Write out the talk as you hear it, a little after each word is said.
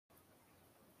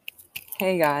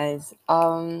Hey guys,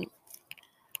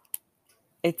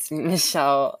 it's me,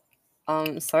 Michelle.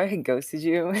 Sorry I ghosted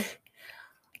you.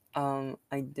 I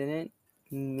didn't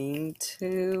mean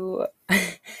to.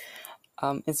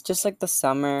 It's just like the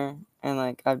summer, and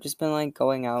like I've just been like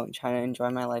going out and trying to enjoy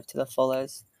my life to the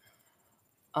fullest.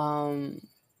 Um,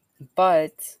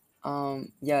 but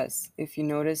yes, if you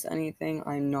notice anything,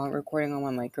 I'm not recording on my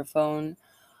microphone.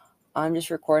 I'm just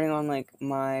recording on like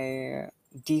my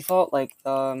default, like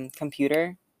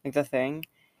computer, like the thing.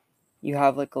 You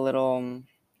have like a little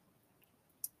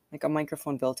like a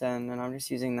microphone built in, and I'm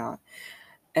just using that.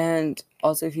 And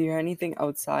also, if you hear anything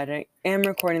outside, I am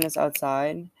recording this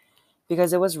outside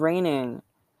because it was raining,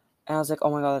 and I was like,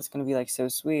 oh my god, that's gonna be like so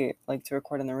sweet, like to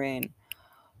record in the rain.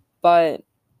 But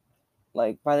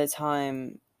like by the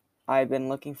time I've been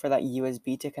looking for that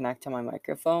USB to connect to my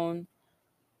microphone,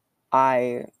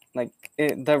 I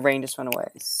the rain just went away.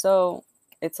 So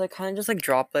it's like kind of just like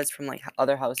droplets from like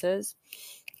other houses.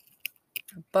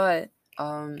 But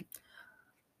um,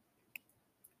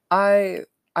 I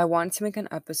I wanted to make an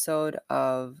episode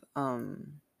of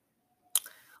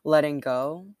letting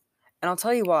go, and I'll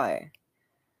tell you why.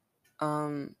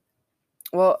 Um,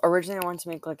 well, originally I wanted to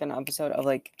make like an episode of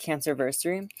like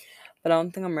Cancerversary, but I don't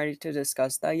think I'm ready to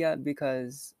discuss that yet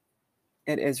because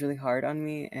it is really hard on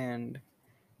me, and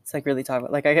it's like really tough.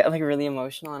 Like I get like really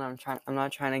emotional, and I'm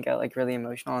not trying to get like really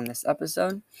emotional on this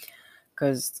episode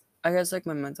because I guess like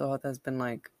my mental health has been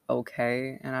like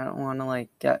okay, and I don't want to like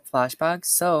get flashbacks.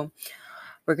 So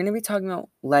we're gonna be talking about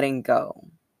letting go,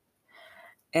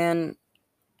 and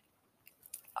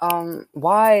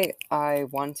why I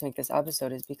wanted to make this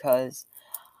episode is because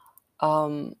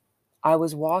um, I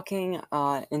was walking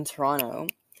in Toronto,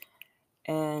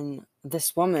 and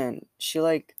this woman, she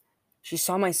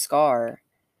saw my scar,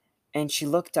 and she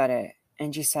looked at it,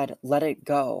 and she said, "Let it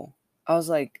go." I was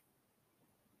like,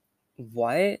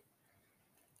 "What?"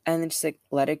 And then she's like,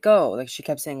 "Let it go." Like she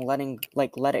kept saying, let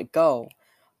it go."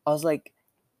 I was like,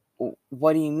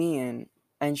 What do you mean?"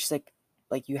 And she's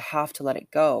like you have to let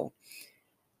it go."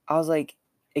 I was like,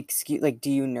 "Excuse, like,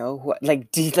 do you know who,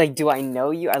 do I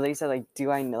know you?" I literally said, like,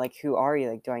 "Do I know, like, who are you?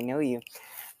 Like, do I know you?"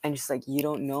 And she's like, "You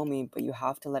don't know me, but you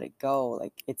have to let it go.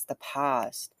 Like, it's the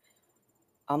past."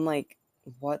 I'm like,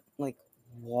 "What? Like,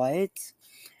 what?"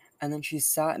 And then she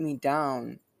sat me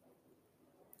down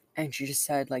and she just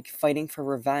said, like, fighting for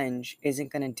revenge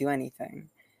isn't gonna do anything.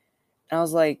 And I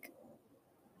was like,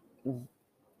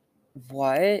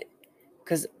 what?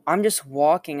 Because I'm just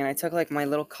walking and I took, like, my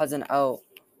little cousin out.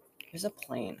 There's a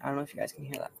plane. I don't know if you guys can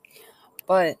hear that.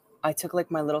 But I took,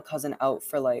 like, my little cousin out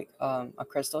for, like, a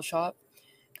crystal shop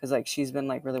because, like, she's been,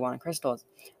 like, really wanting crystals.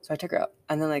 So I took her out.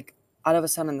 And then, like, out of a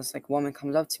sudden, this, like, woman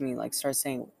comes up to me, like, starts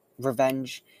saying,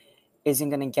 revenge isn't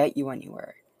going to get you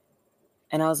anywhere.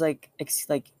 And I was like,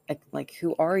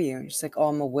 who are you? And she's like, oh,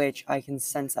 I'm a witch. I can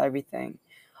sense everything.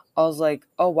 I was like,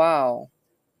 oh, wow.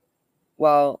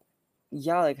 Well,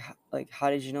 yeah, how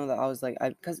did you know that? I was like,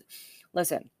 because,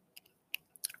 listen,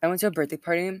 I went to a birthday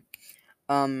party,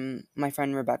 my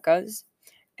friend Rebecca's,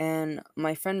 and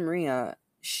my friend Maria,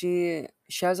 she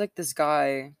has like this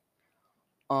guy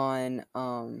on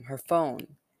her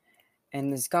phone,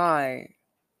 and this guy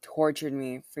tortured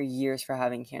me for years for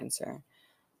having cancer.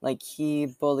 Like he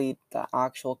bullied the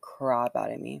actual crap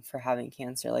out of me for having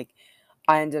cancer. Like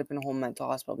I ended up in a whole mental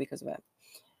hospital because of it.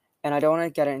 And I don't want to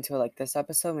get into like this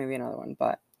episode, maybe another one,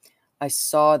 but I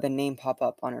saw the name pop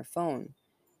up on her phone.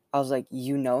 I was like,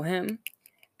 "You know him?"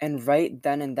 And right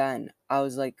then and then, I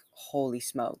was like, "Holy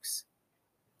smokes!"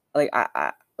 Like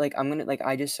I'm gonna like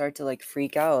I just start to like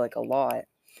freak out like a lot.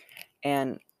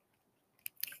 And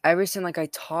ever since like I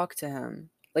talked to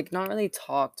him, like not really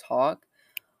talk,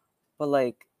 but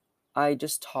like I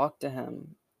just talked to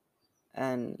him,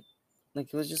 and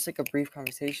like it was just like a brief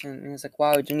conversation. And he was like,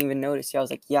 "Wow, I didn't even notice you." I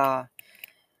was like, "Yeah."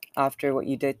 After what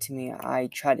you did to me, I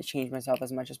tried to change myself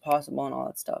as much as possible and all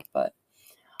that stuff, but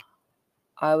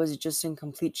I was just in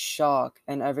complete shock.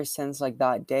 And ever since like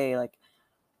that day, like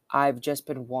I've just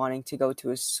been wanting to go to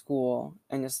his school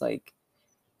and just like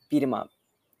beat him up.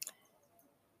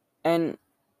 And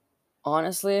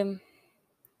honestly,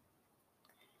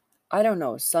 I don't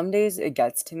know. Some days it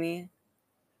gets to me,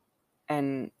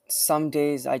 and some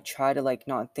days I try to like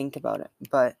not think about it.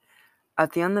 But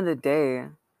at the end of the day,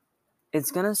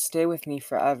 it's gonna stay with me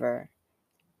forever.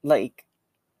 Like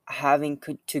having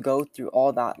to go through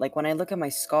all that. Like when I look at my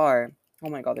scar, oh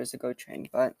my god, there's a GO train.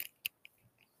 But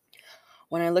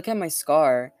when I look at my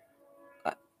scar,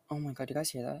 I, oh my god, you guys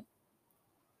hear that?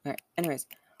 Alright, anyways,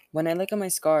 when I look at my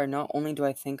scar, not only do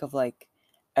I think of like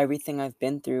everything I've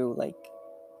been through, like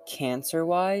cancer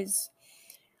wise,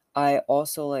 I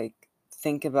also like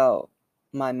think about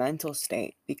my mental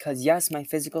state, because yes, my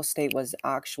physical state was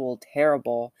actual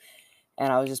terrible,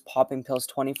 and I was just popping pills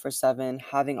 24/7,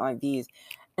 having IVs.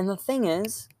 And the thing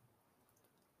is,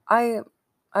 I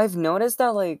I've noticed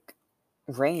that like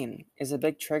rain is a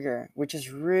big trigger, which is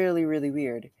really really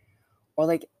weird. Or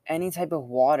like any type of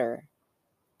water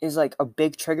is like a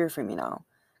big trigger for me now.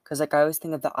 Cuz like I always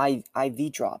think of the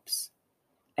IV drops,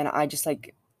 and I just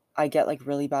like I get like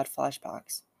really bad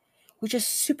flashbacks, which is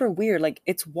super weird. Like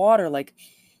it's water, like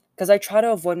cuz I try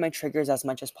to avoid my triggers as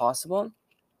much as possible,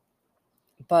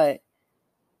 but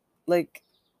like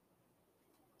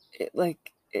it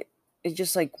like it it's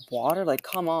just like water, like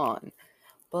come on.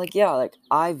 But like yeah, like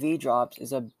IV drops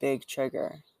is a big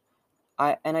trigger.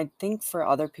 I think for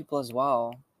other people as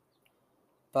well.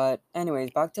 But anyways,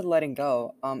 back to letting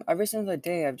go. Ever since that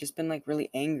day, I've just been like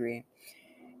really angry,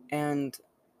 and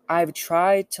I've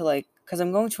tried to like, cause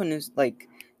I'm going to a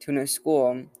new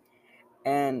school,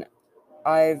 and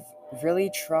I've really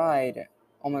tried.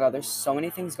 Oh my god, there's so many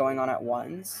things going on at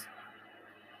once.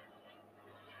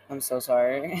 I'm so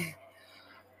sorry,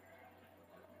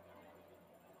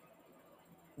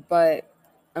 but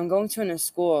I'm going to a new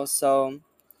school, so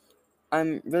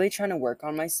I'm really trying to work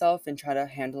on myself and try to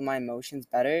handle my emotions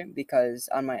better, because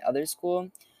on my other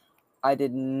school, I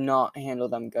did not handle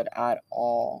them good at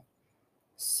all.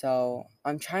 So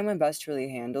I'm trying my best to really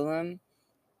handle them,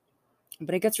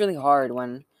 but it gets really hard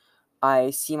when I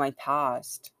see my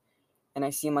past and I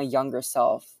see my younger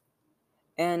self.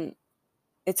 And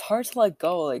it's hard to let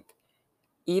go.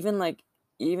 Even like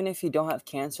even if you don't have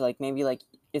cancer, like maybe like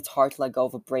it's hard to let go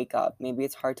of a breakup. Maybe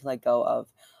it's hard to let go of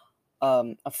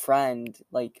a friend,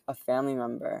 like a family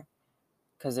member,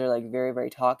 because they're like very,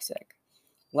 very toxic.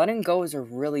 Letting go is a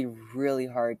really, really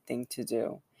hard thing to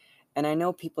do. And I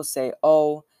know people say,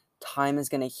 oh, time is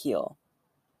gonna heal.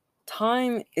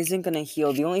 Time isn't going to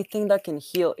heal. The only thing that can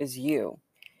heal is you.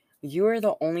 You are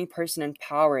the only person in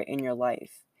power in your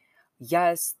life.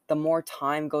 Yes, the more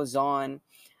time goes on,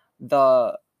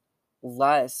 the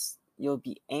less you'll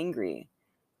be angry.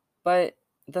 But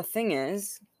the thing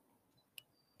is,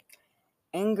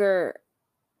 anger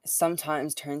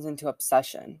sometimes turns into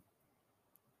obsession.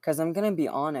 Because I'm going to be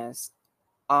honest,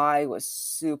 I was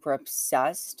super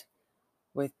obsessed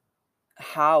with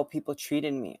how people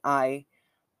treated me. I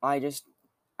just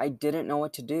I didn't know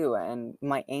what to do, and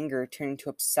my anger turned into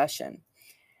obsession.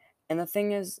 And the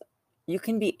thing is, you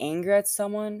can be angry at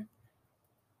someone,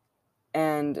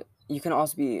 and you can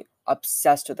also be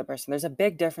obsessed with the person. There's a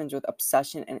big difference with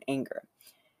obsession and anger.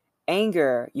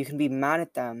 Anger, you can be mad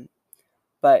at them,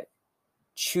 but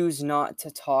choose not to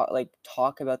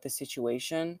talk about the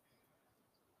situation,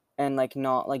 and like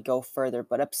not like go further.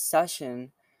 But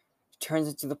obsession turns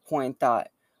into the point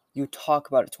that you talk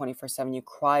about it 24/7, you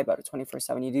cry about it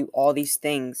 24/7, you do all these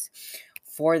things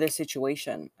for the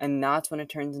situation, and that's when it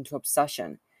turns into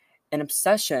obsession. And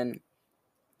obsession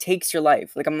takes your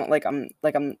life.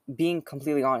 I'm being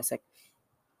completely honest. Like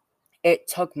it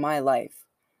took my life,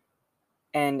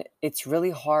 and it's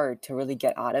really hard to really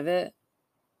get out of it,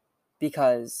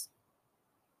 because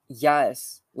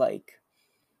yes, like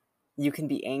you can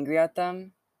be angry at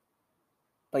them,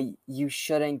 but you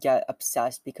shouldn't get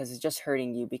obsessed, because it's just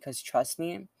hurting you. Because trust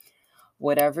me,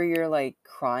 whatever you're like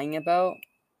crying about,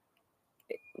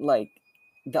 like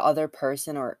the other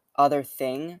person or other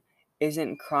thing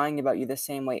isn't crying about you the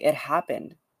same way. It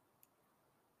happened.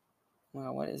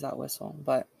 Wow, what is that whistle?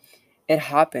 But it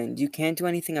happened. You can't do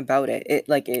anything about it.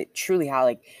 It truly had,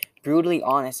 like, brutally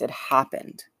honest, it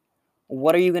happened.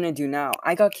 What are you gonna do now?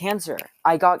 I got cancer.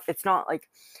 It's not like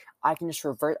I can just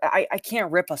revert. I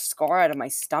can't rip a scar out of my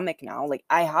stomach now. Like,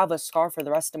 I have a scar for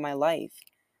the rest of my life.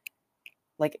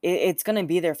 Like, it's gonna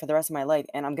be there for the rest of my life,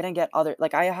 and I'm gonna get other,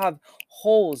 like, I have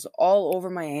holes all over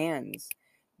my hands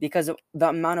because of the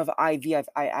amount of IV I've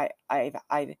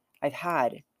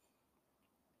had.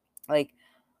 Like,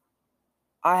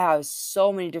 I have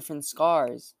so many different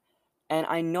scars, and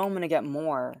I know I'm gonna get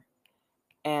more,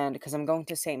 and because I'm going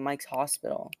to St. Mike's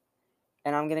Hospital,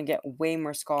 and I'm gonna get way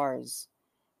more scars,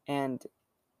 and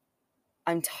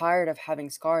I'm tired of having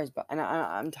scars, but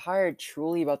I'm tired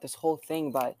truly about this whole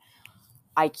thing, but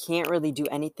I can't really do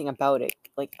anything about it.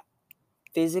 Like,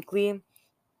 physically,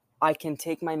 I can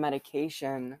take my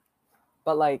medication,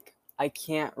 but like I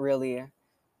can't really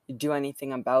do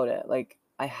anything about it. Like,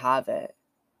 I have it,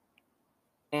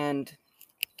 and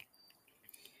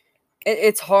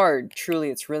it's hard. Truly,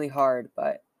 it's really hard,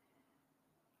 but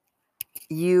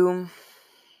you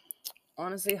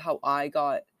honestly, how I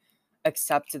got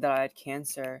accepted that I had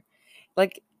cancer.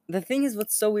 Like, the thing is,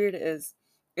 what's so weird is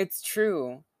it's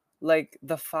true. Like,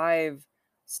 the 5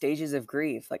 stages of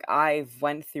grief, like I've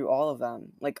went through all of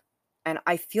them. Like, And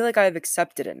I feel like I've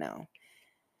accepted it now.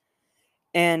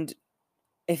 And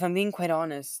if I'm being quite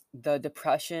honest, the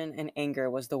depression and anger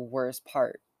was the worst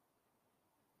part.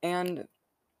 And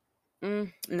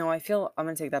no, I feel I'm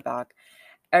gonna take that back.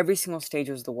 Every single stage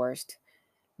was the worst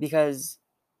because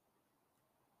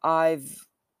I've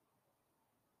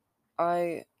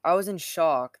I was in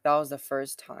shock. That was the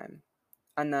first time.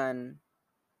 And then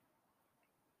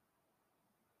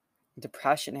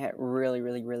depression hit really,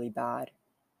 really, really bad.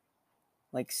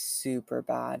 Like super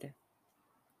bad.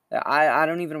 I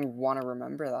don't even want to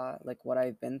remember that, like what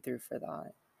I've been through for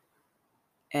that.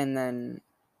 And then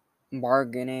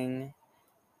bargaining,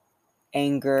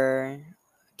 anger,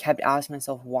 kept asking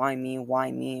myself, why me?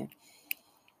 Why me?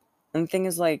 And the thing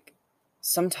is, like,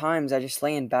 sometimes I just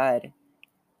lay in bed.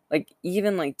 Like,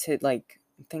 even like to like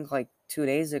think like 2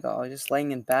 days ago, I was just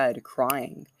laying in bed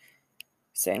crying,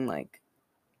 saying like,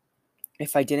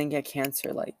 if I didn't get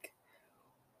cancer, like,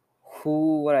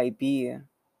 who would I be?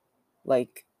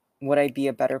 Like, would I be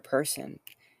a better person?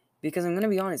 Because I'm gonna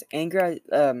be honest,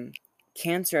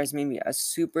 cancer has made me a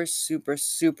super, super,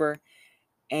 super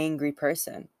angry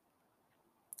person,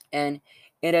 and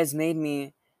it has made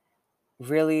me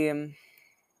really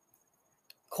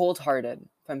cold-hearted,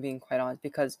 if I'm being quite honest.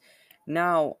 Because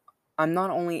now I'm not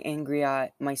only angry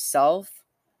at myself,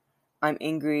 I'm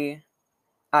angry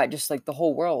at just like the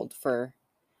whole world for,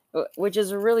 which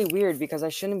is really weird because I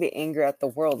shouldn't be angry at the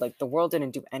world. Like the world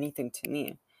didn't do anything to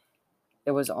me.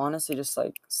 It was honestly just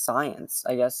like science.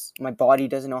 I guess my body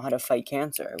doesn't know how to fight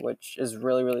cancer, which is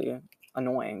really, really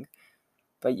annoying.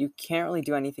 But you can't really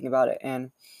do anything about it.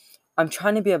 And I'm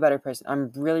trying to be a better person.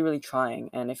 I'm really, really trying.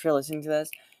 And if you're listening to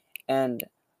this and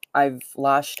I've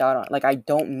lashed out on, like, I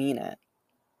don't mean it.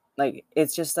 Like,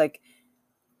 it's just like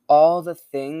all the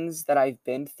things that I've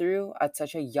been through at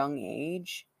such a young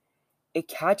age, it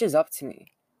catches up to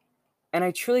me. And I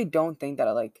truly don't think that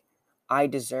I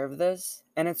deserve this.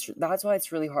 And that's why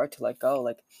it's really hard to let go.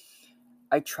 Like,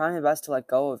 I try my best to let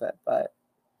go of it, but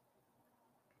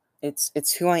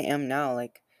it's who I am now.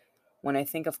 Like, when I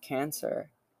think of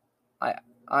cancer, I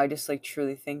I just like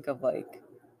truly think of like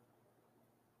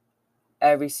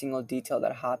every single detail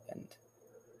that happened.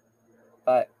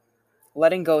 But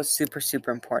letting go is super,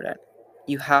 super important.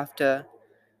 You have to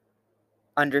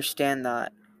understand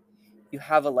that you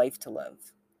have a life to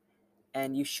live,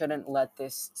 and you shouldn't let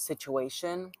this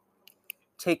situation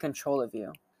take control of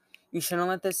you. You shouldn't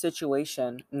let this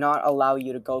situation not allow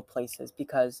you to go places,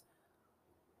 because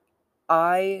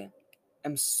I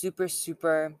am super,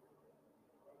 super.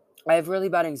 I have really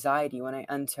bad anxiety when I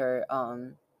enter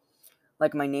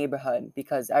like my neighborhood,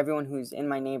 because everyone who's in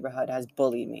my neighborhood has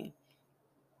bullied me,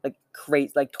 like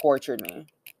tortured me,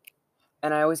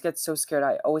 and I always get so scared.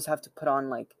 I always have to put on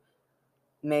like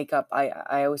makeup.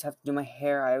 I always have to do my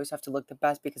hair. I always have to look the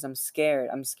best because I'm scared.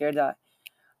 I'm scared that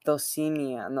they'll see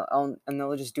me and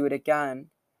they'll just do it again.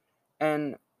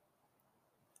 And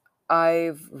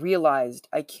I've realized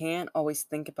I can't always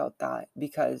think about that,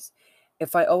 because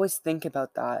if I always think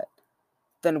about that,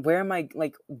 then where am I,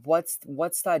 like,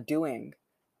 what's that doing?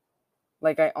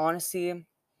 Like, I honestly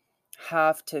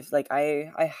have to, like,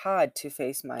 I had to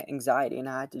face my anxiety, and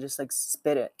I had to just like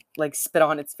spit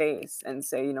on its face and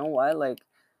say, you know what? Like,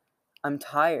 I'm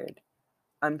tired.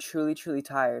 I'm truly, truly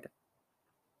tired,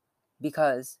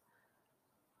 because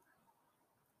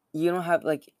you don't have,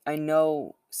 like, I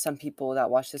know some people that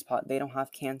watch this pod, they don't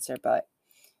have cancer, but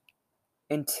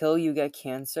until you get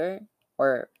cancer,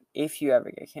 or if you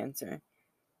ever get cancer,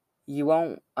 you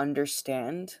won't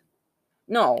understand.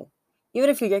 No, even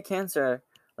if you get cancer,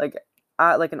 like,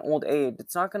 at like an old age,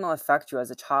 it's not going to affect you as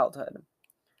a childhood.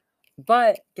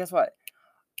 But guess what?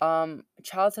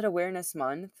 Childhood Awareness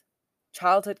Month,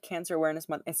 Childhood Cancer Awareness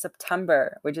Month is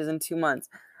September, which is in 2 months.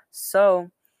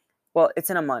 So, well, it's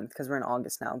in a month because we're in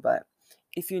August now. But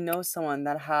if you know someone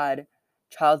that had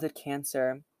childhood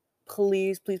cancer,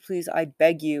 please, please, please, I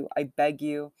beg you,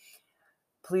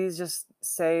 please just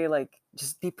say, like,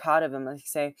 just be proud of him. Like,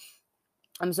 say,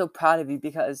 I'm so proud of you,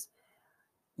 because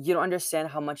you don't understand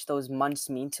how much those months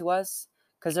mean to us.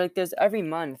 Because, like, there's every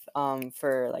month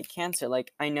for like cancer.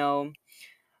 Like, I know,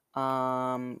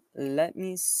 let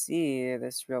me see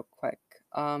this real quick.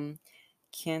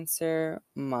 Cancer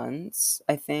months,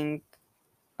 I think,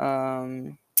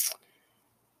 um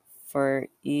for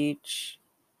each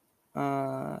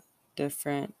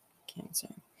different cancer.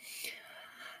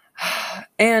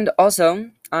 And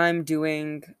also, I'm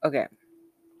doing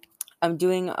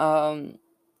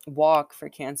walk for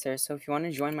cancer. So if you want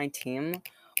to join my team,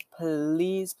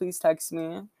 please, please text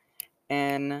me,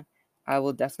 and I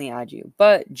will definitely add you.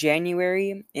 But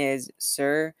January is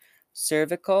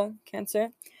cervical cancer.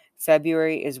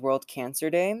 February is World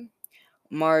Cancer Day.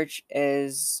 March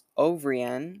is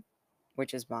ovarian,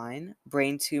 which is mine,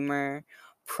 brain tumor,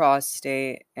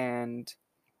 prostate, and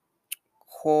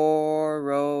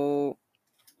coro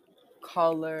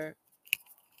color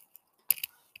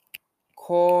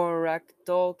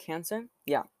colorectal cancer.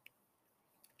 Yeah.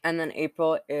 And then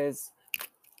April is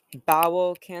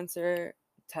bowel cancer,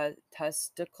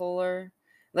 testicular.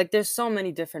 Like there's so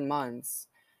many different months.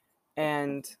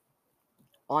 And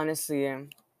honestly,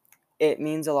 it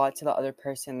means a lot to the other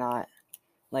person that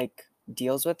like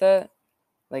deals with it.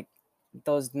 Like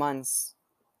those months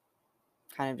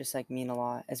kind of just like mean a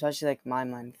lot, especially like my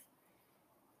month.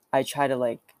 I try to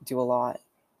like do a lot.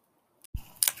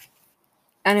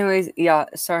 Anyways, yeah,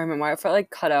 sorry, my microphone like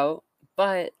cut out.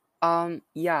 But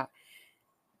yeah,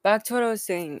 back to what I was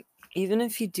saying. Even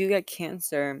if you do get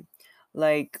cancer,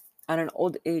 like at an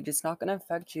old age, it's not gonna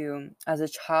affect you as a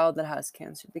child that has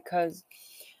cancer because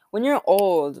when you're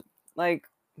old, like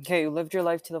okay, you lived your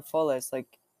life to the fullest,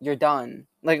 like you're done.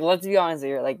 Like let's be honest,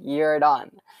 you're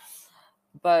done.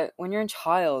 But when you're a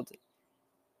child,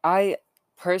 I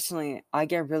personally I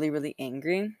get really really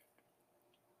angry,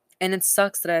 and it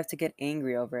sucks that I have to get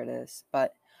angry over this,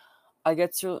 but I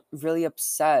get so really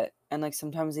upset and like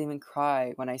sometimes I even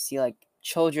cry when I see like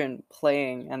children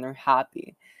playing and they're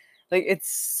happy. Like it's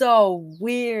so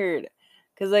weird.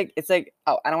 Cause like it's like,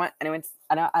 oh, I don't want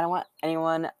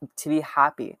anyone to be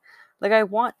happy. Like I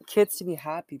want kids to be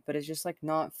happy, but it's just like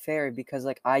not fair because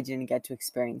like I didn't get to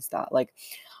experience that. Like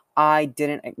I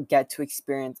didn't get to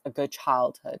experience a good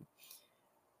childhood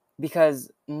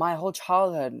because my whole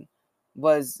childhood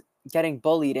was getting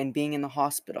bullied and being in the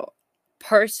hospital.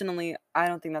 Personally, I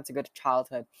don't think that's a good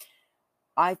childhood.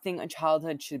 I think a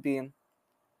childhood should be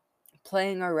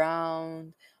playing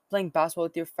around, playing basketball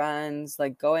with your friends,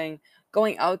 like going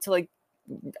out to like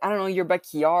I don't know, your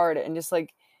backyard and just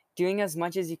like doing as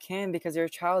much as you can because you're a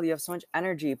child, you have so much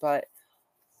energy, but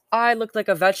I looked like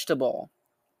a vegetable.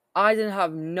 I didn't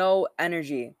have no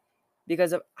energy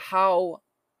because of how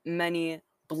many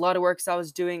blood works I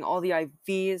was doing, all the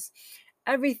IVs,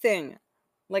 everything.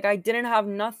 Like I didn't have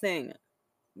nothing.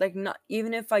 Like not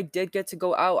even if I did get to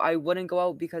go out, I wouldn't go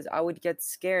out because I would get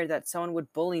scared that someone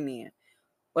would bully me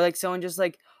or like someone just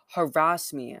like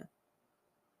harass me.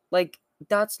 Like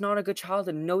that's not a good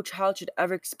childhood. No child should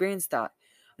ever experience that.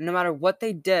 No matter what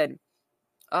they did.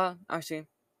 Actually,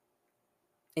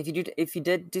 if you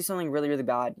did do something really really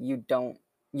bad, you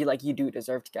do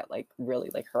deserve to get like really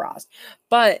like harassed.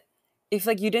 But if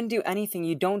like you didn't do anything,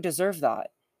 you don't deserve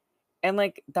that. And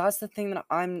like that's the thing that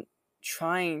I'm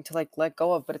trying to like let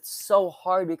go of, but it's so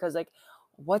hard because like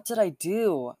what did I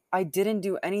do? I didn't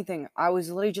do anything. I was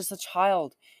literally just a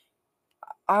child.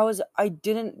 I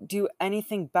didn't do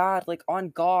anything bad like on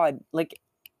God. Like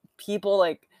people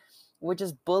like would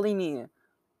just bully me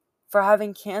for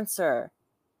having cancer.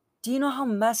 Do you know how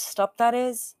messed up that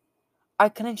is? I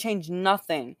couldn't change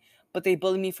nothing, but they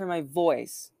bullied me for my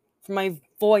voice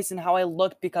and how I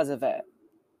looked because of it.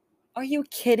 Are you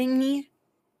kidding me?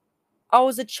 I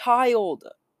was a child,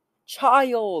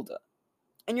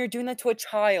 and you're doing that to a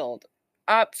child.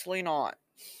 Absolutely not.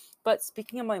 But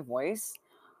speaking of my voice,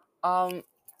 um,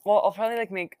 well, I'll probably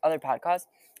like make other podcasts,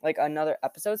 like another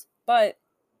episodes, but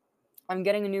I'm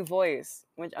getting a new voice,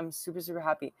 which I'm super super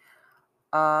happy.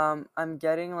 I'm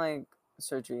getting like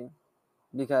surgery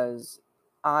because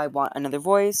I want another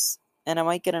voice and I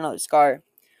might get another scar.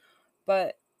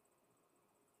 But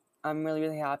I'm really,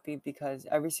 really happy because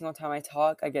every single time I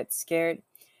talk, I get scared.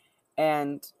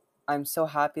 And I'm so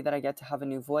happy that I get to have a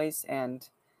new voice and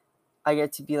I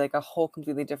get to be like a whole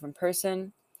completely different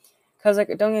person. Because, like,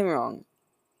 don't get me wrong,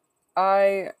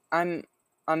 I, I'm,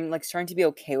 I'm like starting to be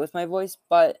okay with my voice,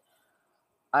 but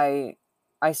I,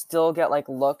 I still get like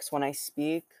looks when I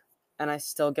speak, and I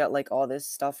still get like all this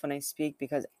stuff when I speak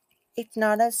because it's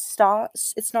not as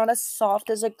soft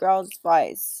as a girl's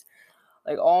voice.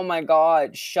 Like, oh my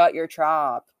god, shut your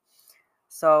trap.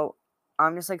 So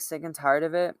I'm just like sick and tired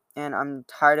of it, and I'm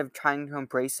tired of trying to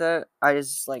embrace it. I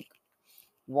just like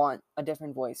want a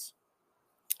different voice.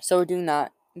 So we're doing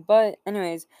that. But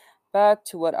anyways, back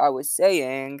to what I was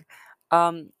saying.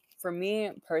 For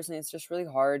me personally, it's just really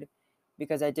hard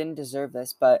because I didn't deserve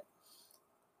this, but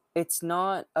it's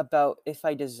not about if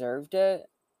I deserved it.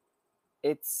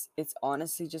 It's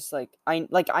honestly just like I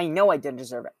know I didn't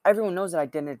deserve it. Everyone knows that I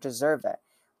didn't deserve it.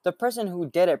 The person who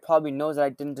did it probably knows that I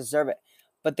didn't deserve it,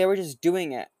 but they were just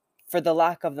doing it for the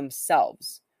lack of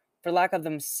themselves. For lack of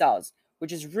themselves,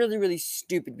 which is really really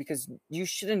stupid because you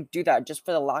shouldn't do that just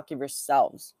for the lack of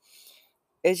yourselves.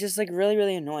 It's just like really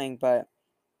really annoying, but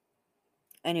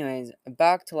anyways,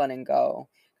 back to letting go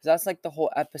because that's like the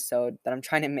whole episode that I'm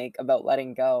trying to make about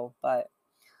letting go. But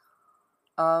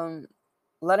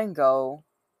letting go,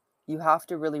 you have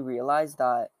to really realize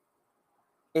that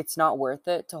it's not worth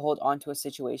it to hold on to a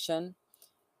situation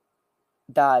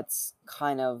that's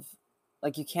kind of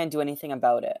like you can't do anything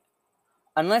about it.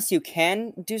 Unless you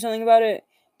can do something about it,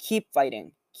 keep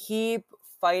fighting. Keep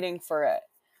fighting for it.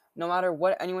 No matter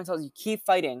what anyone tells you, keep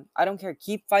fighting. I don't care.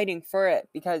 Keep fighting for it,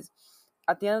 because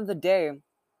at the end of the day,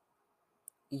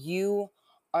 you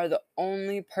are the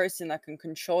only person that can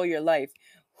control your life.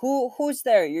 Who's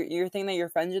there? You're thinking that your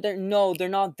friends are there? No, they're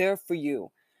not there for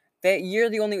you. You're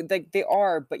the only, like, they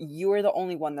are, but you are the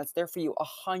only one that's there for you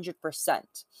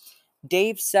 100%.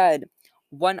 Dave said,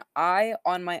 "One eye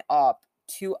on my op,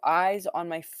 two eyes on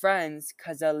my friends,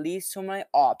 cause at least when my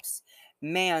ops,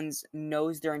 mans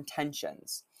knows their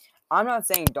intentions." I'm not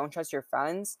saying don't trust your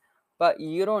friends, but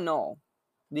you don't know,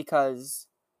 because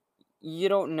you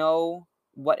don't know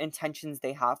what intentions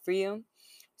they have for you.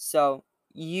 So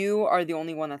you are the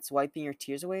only one that's wiping your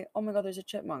tears away. Oh my god, there's a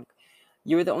chipmunk.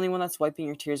 You're the only one that's wiping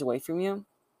your tears away from you.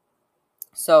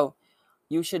 So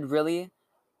you should really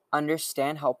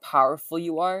understand how powerful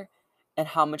you are and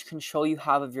how much control you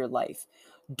have of your life.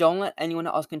 Don't let anyone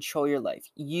else control your life.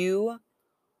 You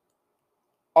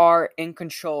are in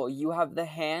control. You have the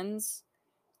hands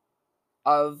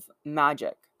of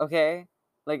magic, okay?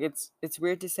 Like, it's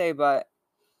weird to say, but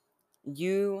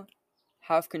you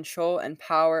have control and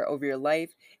power over your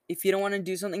life. If you don't want to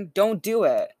do something, don't do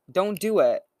it. Don't do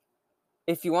it.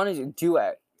 If you want to do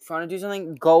it. If you want to do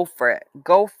something, go for it.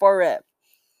 Go for it.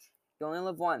 You only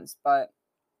live once. But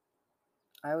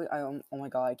oh my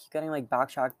god, I keep getting like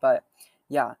backtracked. But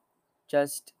yeah,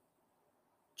 just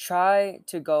try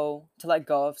to let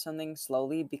go of something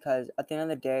slowly, because at the end of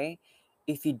the day,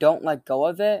 if you don't let go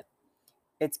of it,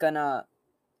 it's gonna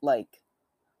like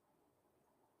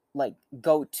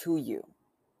go to you.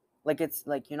 Like, it's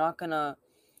like you're not gonna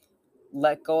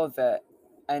let go of it,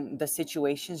 and the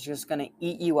situation's just gonna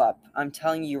eat you up. I'm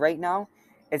telling you right now,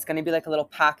 it's gonna be like a little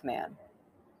Pac-Man.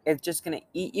 It's just gonna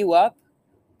eat you up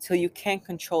till you can't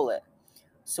control it.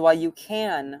 So while you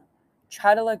can,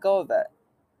 try to let go of it.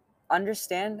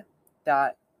 Understand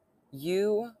that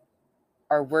you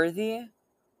are worthy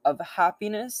of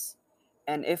happiness,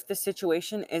 and if the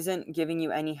situation isn't giving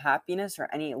you any happiness or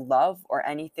any love or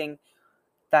anything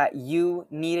that you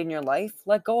need in your life,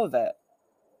 let go of it.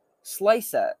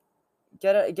 Slice it.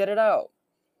 Get it out.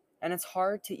 And it's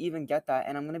hard to even get that.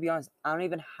 And I'm going to be honest, I don't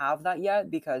even have that yet,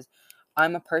 because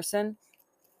I'm a person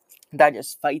that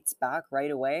just fights back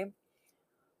right away.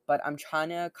 But I'm trying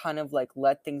to kind of like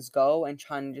let things go and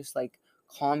trying to just like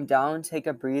calm down, take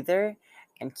a breather,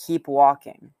 and keep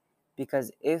walking.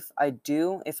 Because if I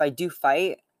do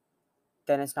fight,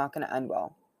 then it's not going to end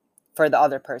well for the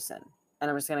other person. And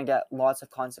I'm just going to get lots of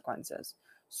consequences.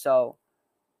 So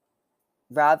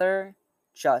rather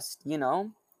just,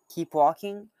 keep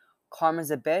walking.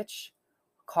 Karma's a bitch.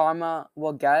 Karma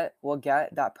will get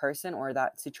that person or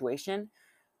that situation.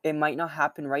 It might not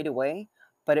happen right away,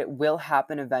 but it will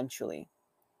happen eventually.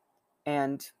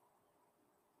 And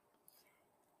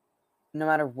no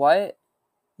matter what,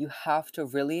 you have to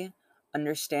really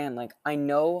understand. Like, I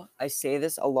know I say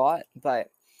this a lot,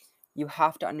 but you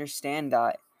have to understand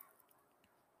that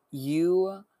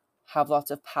you have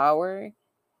lots of power,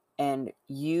 and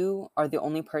you are the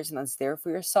only person that's there for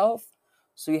yourself.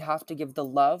 So you have to give the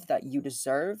love that you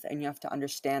deserve, and you have to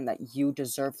understand that you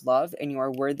deserve love and you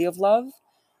are worthy of love.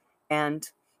 And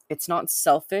it's not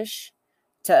selfish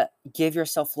to give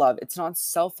yourself love. It's not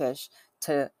selfish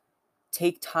to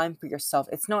take time for yourself.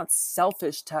 It's not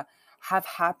selfish to have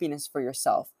happiness for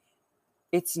yourself.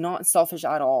 It's not selfish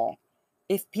at all.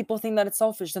 If people think that it's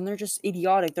selfish, then they're just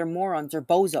idiotic. They're morons. They're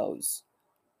bozos.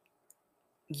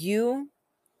 You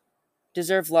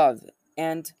deserve love.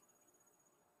 And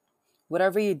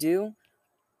whatever you do,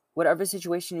 whatever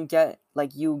situation you get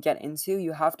into,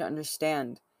 you have to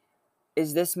understand,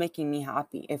 is this making me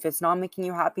happy? If it's not making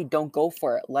you happy, don't go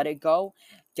for it. Let it go.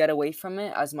 Get away from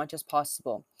it as much as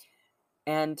possible.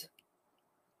 And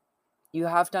you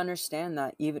have to understand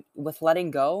that even with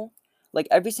letting go, like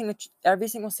every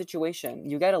single situation,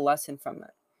 you get a lesson from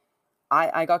it.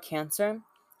 I got cancer.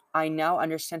 I now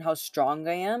understand how strong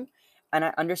I am, and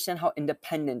I understand how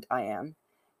independent I am.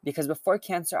 Because before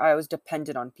cancer, I was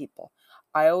dependent on people.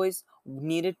 I always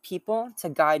needed people to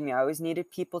guide me. I always needed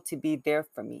people to be there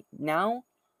for me. Now,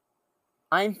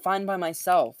 I'm fine by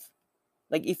myself.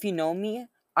 Like, if you know me,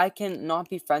 I can not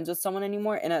be friends with someone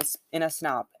anymore in a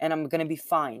snap, and I'm gonna be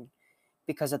fine.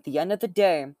 Because at the end of the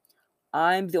day,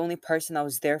 I'm the only person that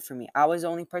was there for me. I was the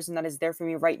only person that is there for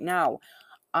me right now.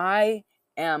 I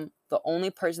am the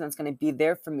only person that's going to be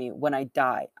there for me when I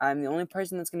die. I'm the only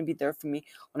person that's going to be there for me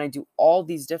when I do all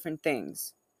these different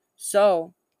things.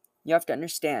 So you have to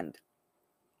understand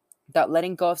that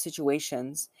letting go of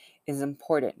situations is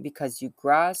important because you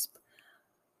grasp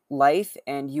life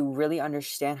and you really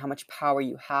understand how much power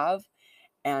you have.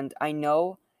 And I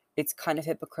know it's kind of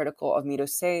hypocritical of me to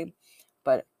say,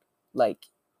 but like,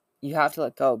 you have to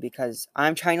let go because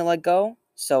I'm trying to let go.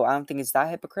 So I don't think it's that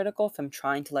hypocritical if I'm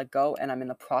trying to let go and I'm in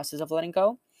the process of letting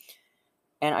go.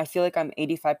 And I feel like I'm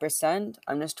 85%.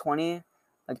 I'm just 20,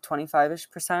 like 25-ish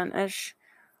percent ish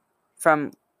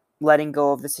from letting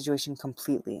go of the situation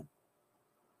completely.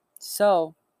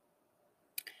 So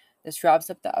this wraps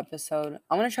up the episode.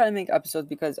 I'm going to try to make episodes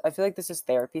because I feel like this is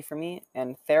therapy for me,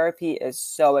 and therapy is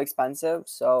so expensive.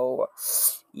 So,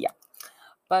 yeah.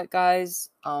 But guys,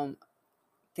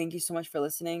 thank you so much for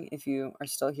listening. If you are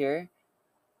still here,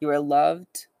 you are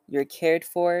loved, you're cared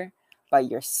for by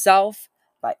yourself,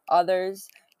 by others,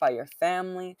 by your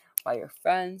family, by your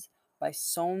friends, by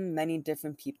so many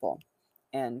different people.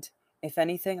 And if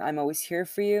anything, I'm always here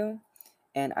for you,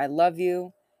 and I love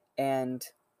you, and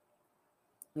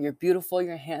you're beautiful,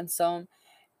 you're handsome,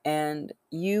 and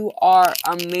you are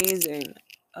amazing.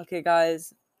 Okay,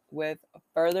 guys, with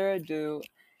further ado,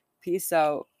 peace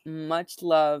out. Much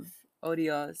love.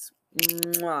 Odios.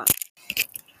 Mwah.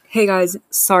 Hey guys,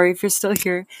 sorry if you're still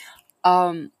here.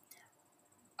 Um,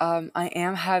 I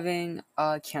am having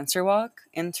a cancer walk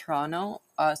in Toronto,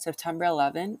 September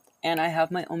 11th, and I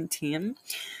have my own team.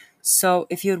 So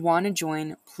if you'd want to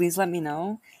join, please let me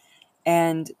know.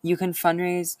 And you can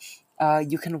fundraise,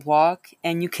 you can walk,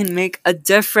 and you can make a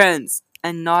difference.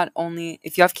 And not only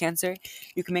if you have cancer,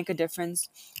 you can make a difference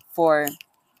for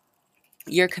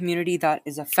your community that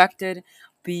is affected,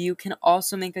 but you can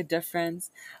also make a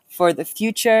difference for the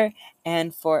future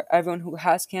and for everyone who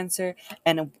has cancer.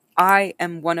 And I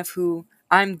am one of who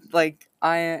I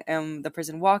am the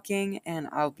person walking, and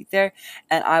I'll be there,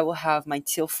 and I will have my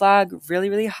teal flag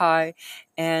really, really high.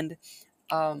 And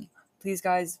um, please,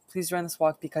 guys, please join this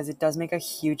walk because it does make a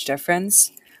huge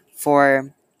difference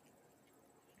for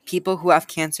people who have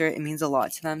cancer. It means a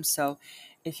lot to them. So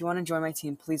if you want to join my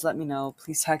team, please let me know.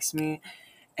 Please text me.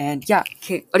 And yeah,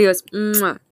 okay, adios. Mwah.